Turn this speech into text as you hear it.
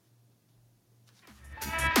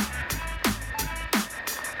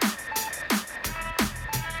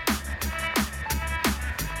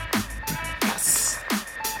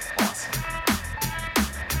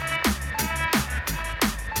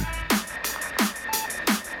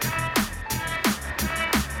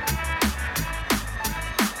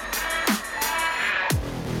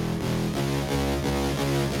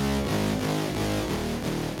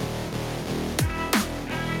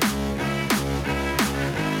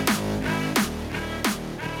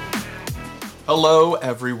Hello,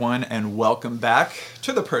 everyone, and welcome back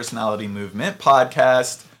to the Personality Movement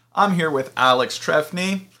podcast. I'm here with Alex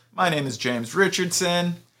Trefny. My name is James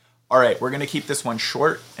Richardson. All right, we're going to keep this one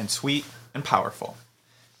short and sweet and powerful.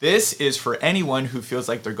 This is for anyone who feels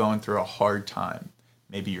like they're going through a hard time.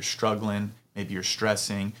 Maybe you're struggling, maybe you're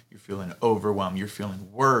stressing, you're feeling overwhelmed, you're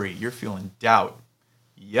feeling worry, you're feeling doubt.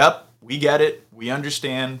 Yep, we get it, we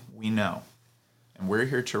understand, we know. And we're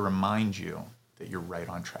here to remind you that you're right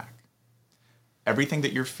on track. Everything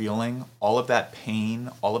that you're feeling, all of that pain,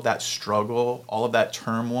 all of that struggle, all of that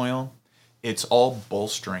turmoil, it's all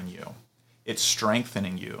bolstering you. It's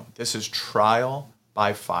strengthening you. This is trial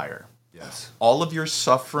by fire. Yes. All of your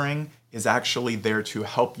suffering is actually there to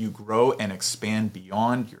help you grow and expand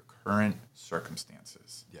beyond your current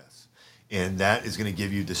circumstances. Yes. And that is going to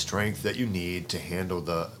give you the strength that you need to handle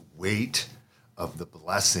the weight of the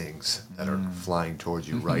blessings that are flying towards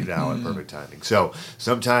you right now at perfect timing. So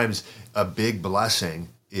sometimes a big blessing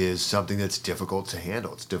is something that's difficult to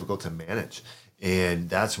handle. It's difficult to manage. And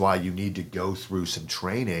that's why you need to go through some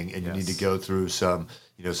training and you need to go through some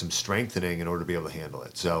strengthening in order to be able to handle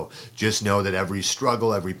it. So just know that every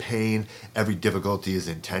struggle, every pain, every difficulty is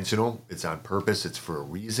intentional. It's on purpose. It's for a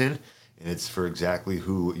reason. And it's for exactly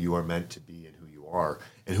who you are meant to be and who you are.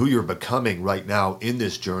 And who you're becoming right now in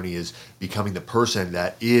this journey is becoming the person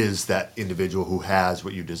that is that individual who has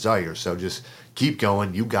what you desire. So just keep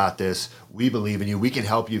going. You got this. We believe in you. We can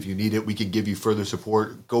help you if you need it. We can give you further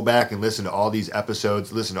support. Go back and listen to all these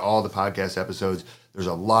episodes. Listen to all the podcast episodes. There's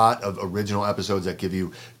a lot of original episodes that give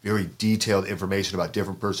you very detailed information about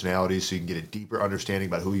different personalities so you can get a deeper understanding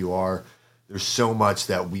about who you are. There's so much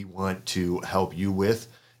that we want to help you with.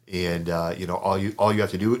 And, all you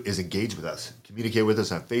have to do is engage with us. Communicate with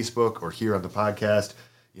us on Facebook or here on the podcast,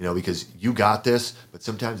 because you got this. But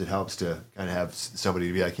sometimes it helps to kind of have somebody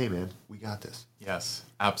to be like, hey, man, we got this. Yes,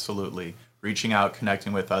 absolutely. Reaching out,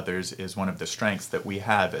 connecting with others is one of the strengths that we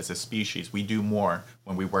have as a species. We do more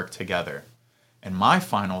when we work together. And my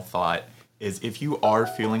final thought is if you are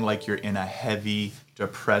feeling like you're in a heavy,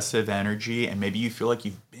 depressive energy, and maybe you feel like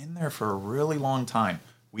you've been there for a really long time,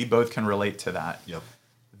 we both can relate to that. Yep.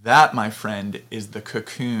 That, my friend, is the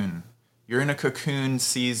cocoon. You're in a cocoon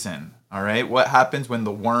season, all right? What happens when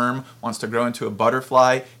the worm wants to grow into a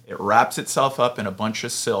butterfly? It wraps itself up in a bunch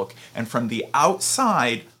of silk. And from the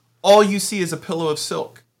outside, all you see is a pillow of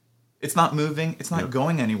silk. It's not moving. It's not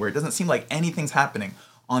going anywhere. It doesn't seem like anything's happening.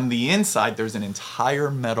 On the inside, there's an entire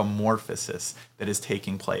metamorphosis that is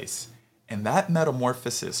taking place. And that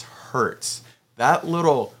metamorphosis hurts. That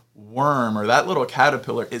little worm or that little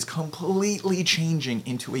caterpillar is completely changing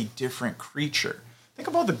into a different creature. Think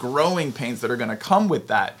of all the growing pains that are going to come with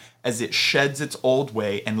that as it sheds its old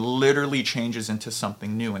way and literally changes into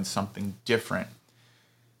something new and something different.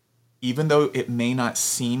 Even though it may not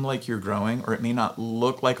seem like you're growing or it may not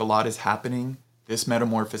look like a lot is happening, this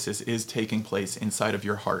metamorphosis is taking place inside of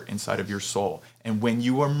your heart, inside of your soul. And when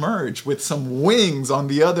you emerge with some wings on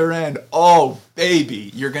the other end, oh,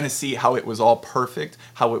 baby, you're going to see how it was all perfect,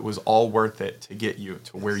 how it was all worth it to get you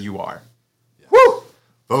to where you are. Yes. Woo!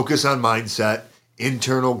 Focus on mindset,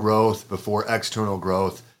 internal growth before external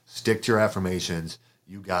growth. Stick to your affirmations.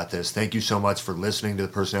 You got this. Thank you so much for listening to the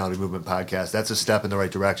Personality Movement podcast. That's a step in the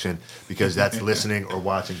right direction because that's listening or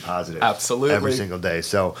watching positive. Absolutely. Every single day.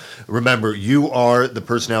 So remember, you are the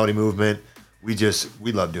Personality Movement. We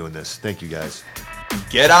love doing this. Thank you, guys.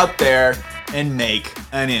 Get out there and make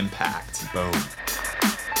an impact. Boom.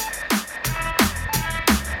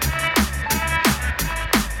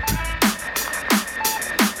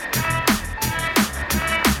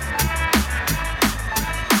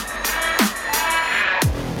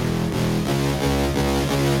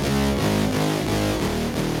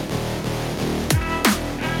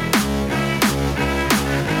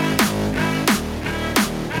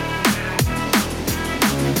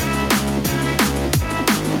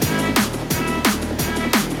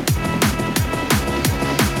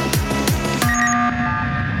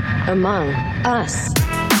 Among Us.